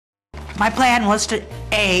My plan was to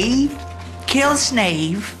A, kill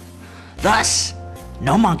Snave, thus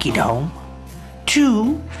no monkey dome.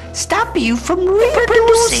 2, stop you from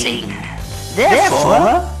reproducing.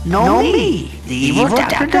 Therefore, no me, the evil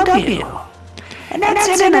Dr. W. And that's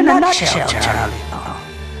it in a nutshell, Charlie.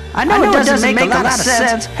 I know it doesn't make a lot of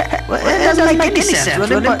sense. Well, it doesn't make any sense,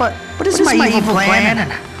 really, but this is my evil plan,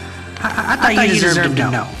 and I thought you deserved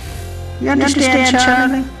to know. You understand,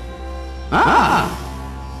 Charlie? Ah.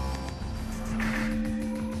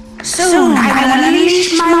 Soon I will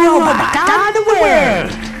unleash my robot on the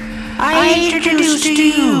world. I introduce to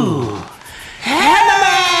you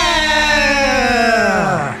Hammer!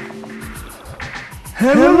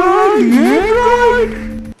 Hammer the android?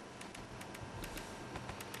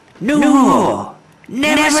 No,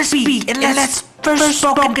 never speak unless first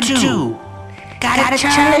spoken to. Got it,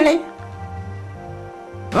 Charlie?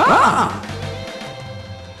 Ah!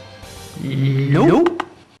 Nope.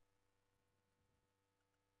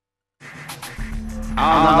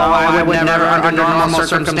 Although I would never, under normal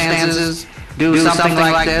circumstances, do something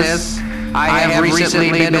like this, I have recently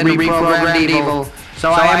been reprogrammed evil, so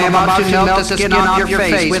I am about to melt the skin off your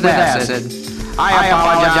face with acid. I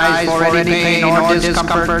apologize for any pain or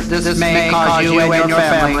discomfort this may cause you and your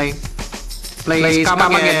family. Please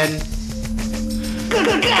come again.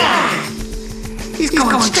 He's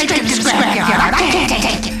going straight to the scrapyard. I can't take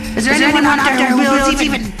it. Is there anyone out there who builds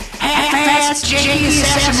even half-assed janky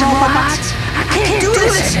assassin robots? I can't do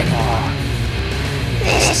this anymore.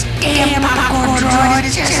 This damn popcorn droid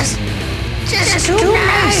is just too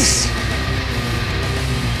nice.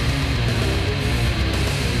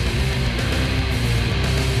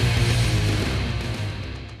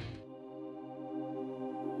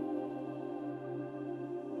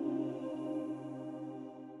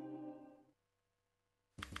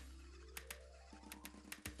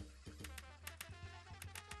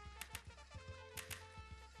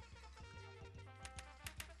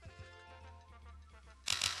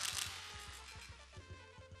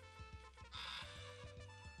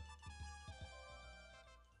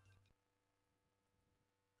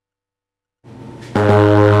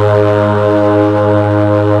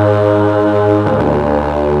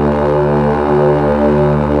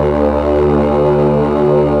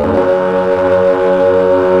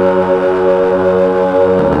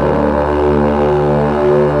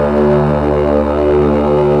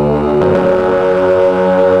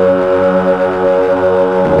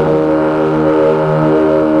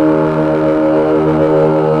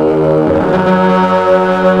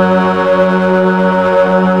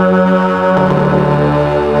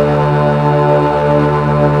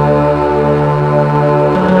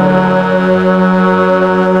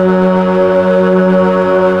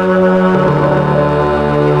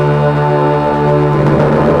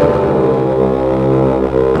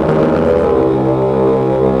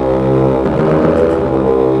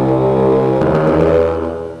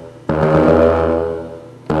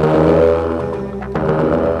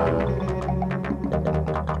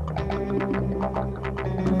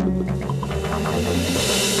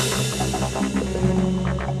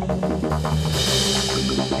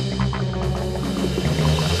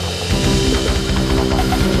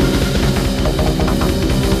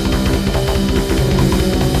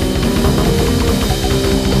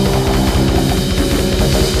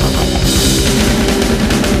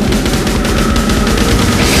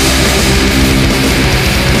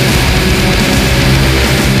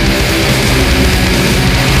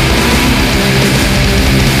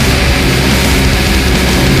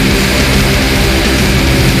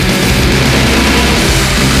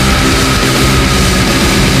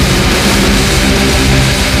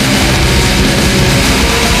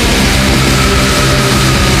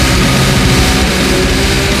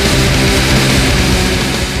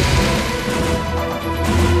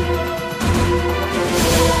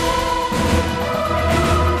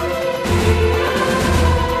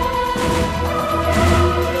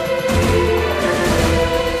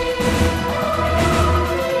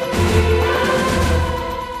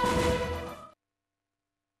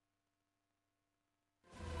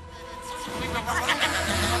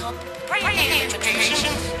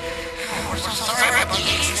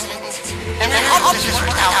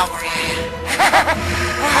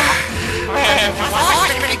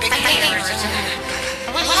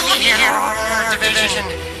 division.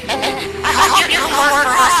 I hope you can work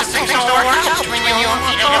for us as things don't work out between you and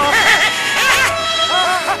me.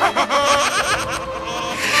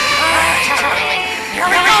 Charlie. Here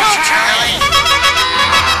we go, Charlie.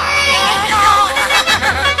 Here we go.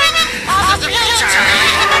 How's it feel, Charlie?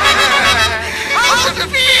 How's it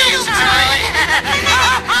feel, Charlie?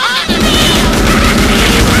 How's it feel?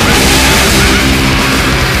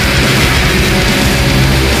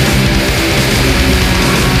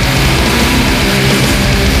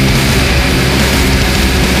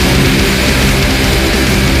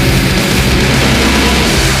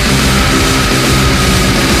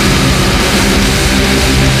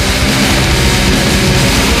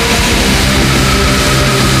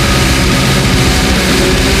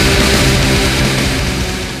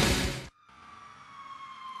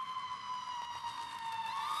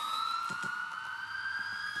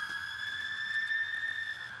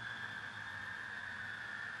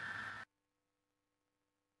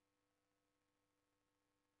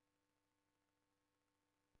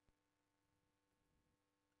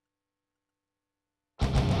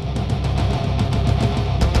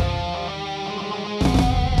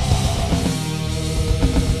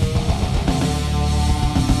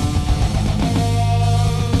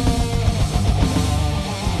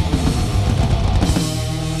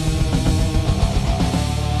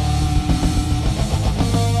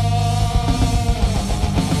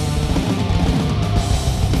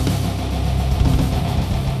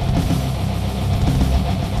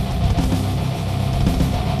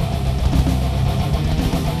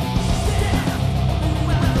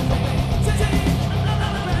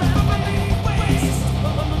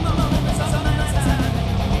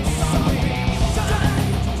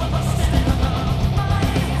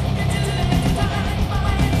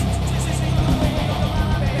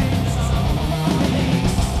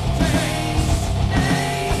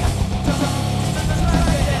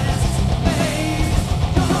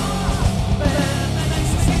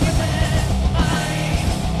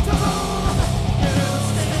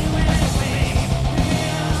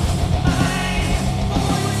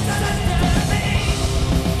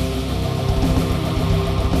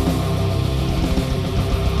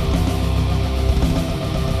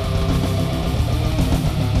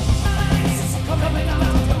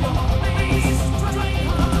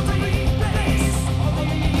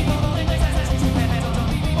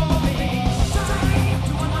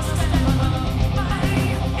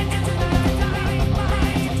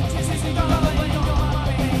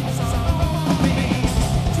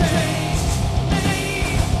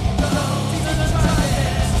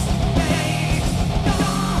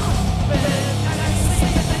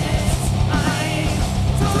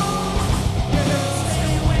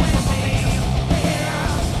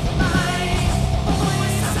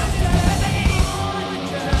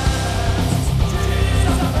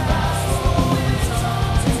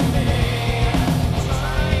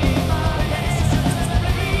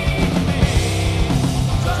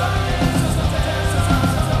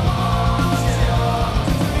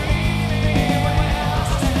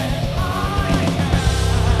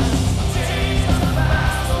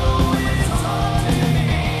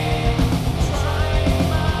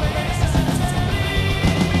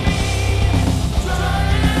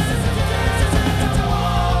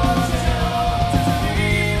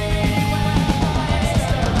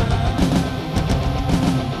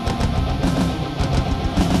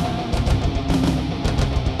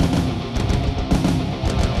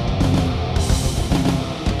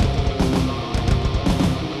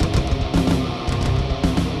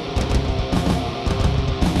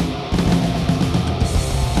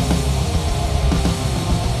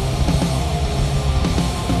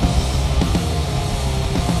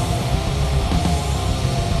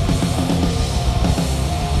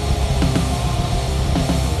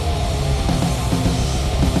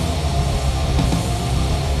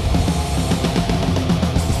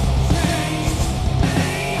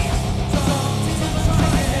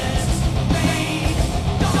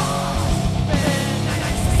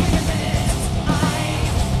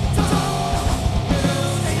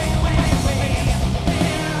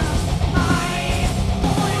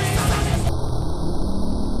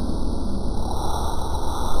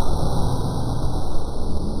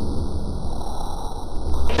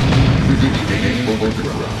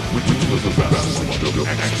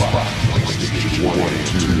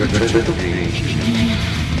 Nintendo HD,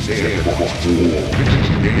 Sandbox 4,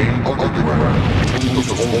 Game Underground, Tools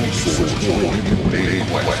of Home Source for Emulating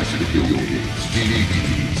Classic Video Games,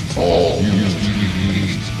 DVDs, all used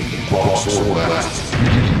DVDs, box or glass,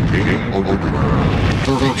 Game Underground,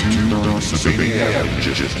 3297 Avenue,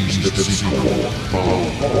 just east of Sequoia, follow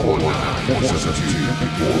 419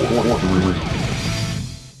 472 443.